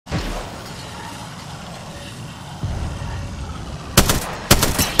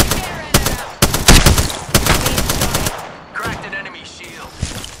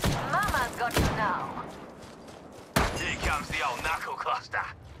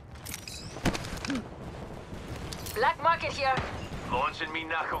Black market here. Launching me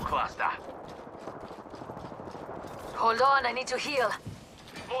knuckle cluster. Hold on, I need to heal.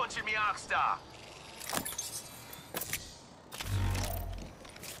 Launching me arc star.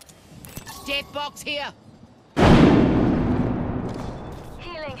 Death box here.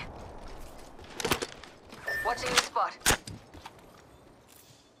 Healing. Watching the spot.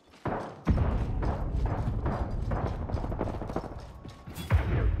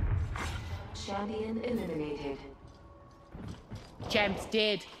 Champion eliminated. Champ's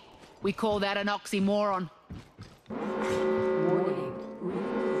dead. We call that an oxymoron. Warning.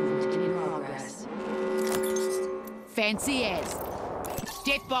 Movement in progress. Fancy as.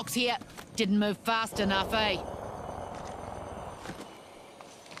 Death box here. Didn't move fast enough, eh?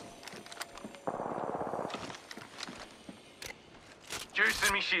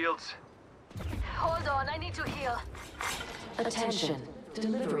 Juicing me shields. Hold on, I need to heal. Attention.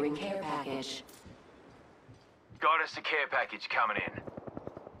 Delivering care package. Got us a care package coming in.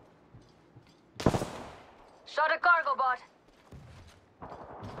 Shot a cargo bot.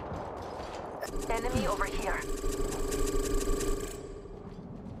 Enemy over here.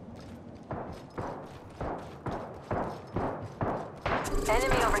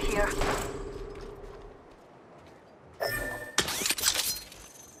 Enemy over here.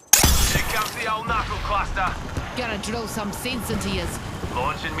 Here comes the old knuckle cluster. Gonna drill some sense into yous.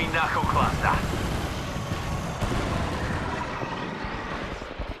 Launching me knuckle cluster.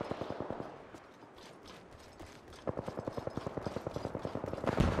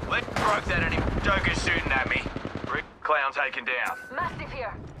 Broke that enemy. Joker's shooting at me. Rick Clown taken down. Massive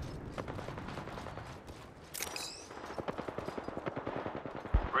here.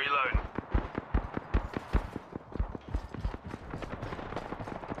 Reloading.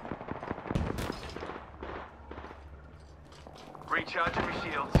 Recharging my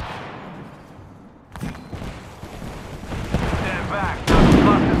shields. Stand back. Knuckle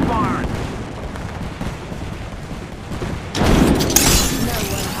cluster's firing. No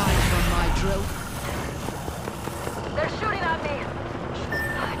one hides from my drill. They're shooting at me.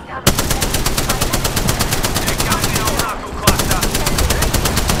 Damn. Here comes the old knuckle cluster.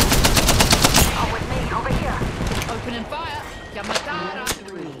 Oh, with me, over here. Opening fire. Yamatara.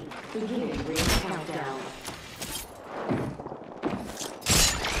 3. Beginning ring countdown.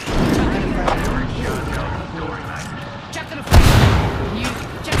 Chucking a frag. You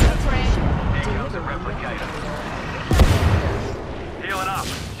chucking a frag. Here comes a replicator. Healing up.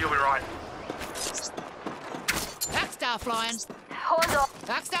 You'll be right. Darkstar flying. Hold on.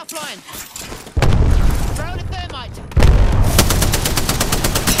 Darkstar flying. Throw the thermite.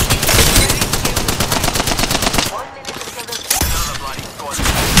 1 minute until the... Another bloody squad.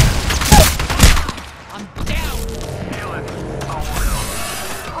 I'm down. Healing. Oh, well.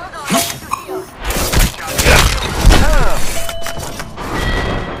 Hold on, I need to heal.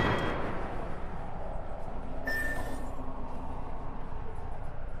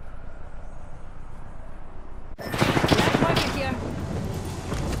 Black market here.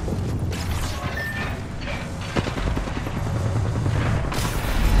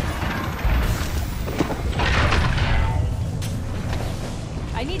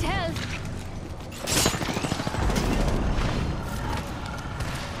 I need help.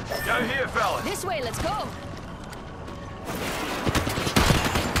 Go here, fellas. This way, let's go.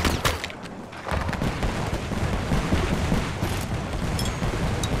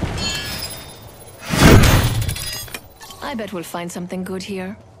 I bet we'll find something good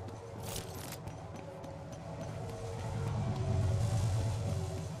here.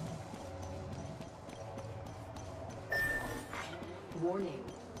 Warning.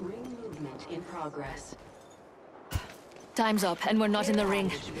 Ring movement in progress. Time's up, and we're not in the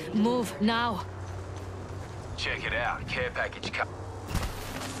ring. Move, now. Check it out. Care package come.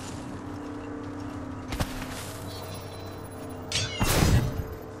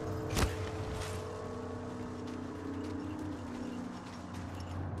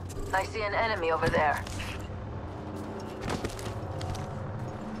 I see an enemy over there.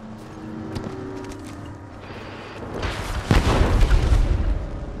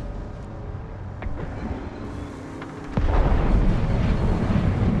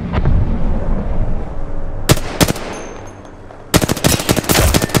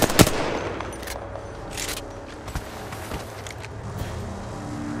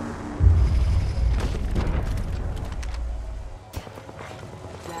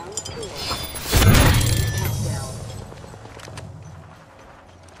 Round 4. Countdown.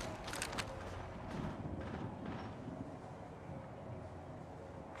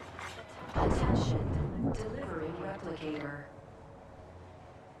 Attention. Delivering replicator.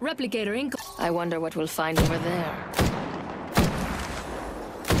 Replicator inc. I wonder what we'll find over there.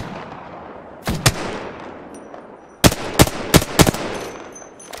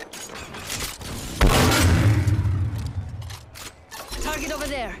 Target over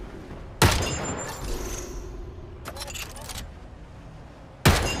there.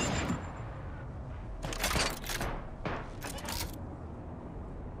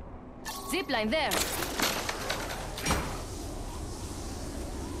 Zipline there.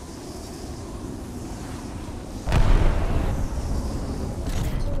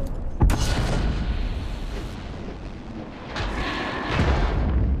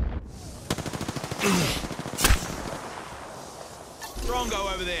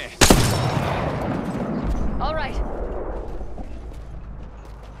 Drongo over there. All right.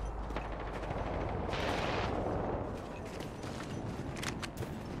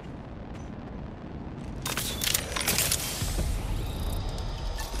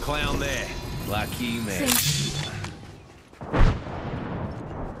 Clown there. Lucky man.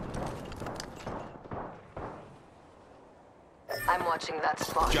 I'm watching that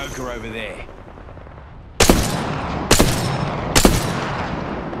spot. Joker over there.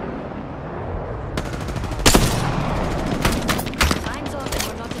 Time's up and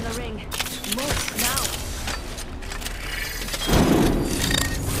we're not in the ring. Move now.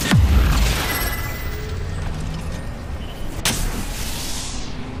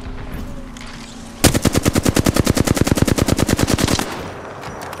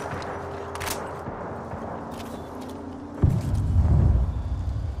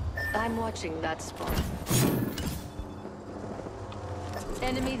 I'm watching that spot.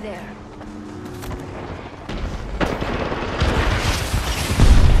 Enemy there.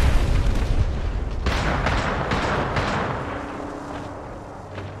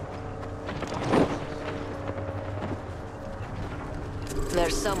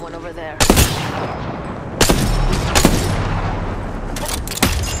 There's someone over there.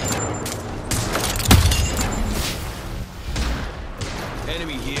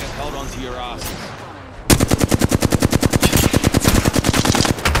 Enemy here. Hold on to your asses.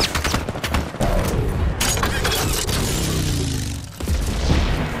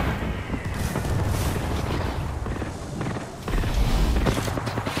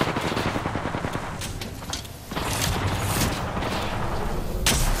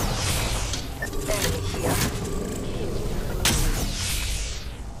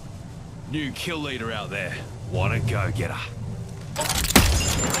 New kill leader out there. Wanna go get her.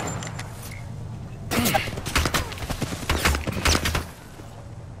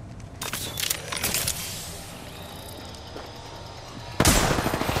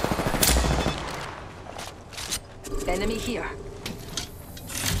 Enemy here.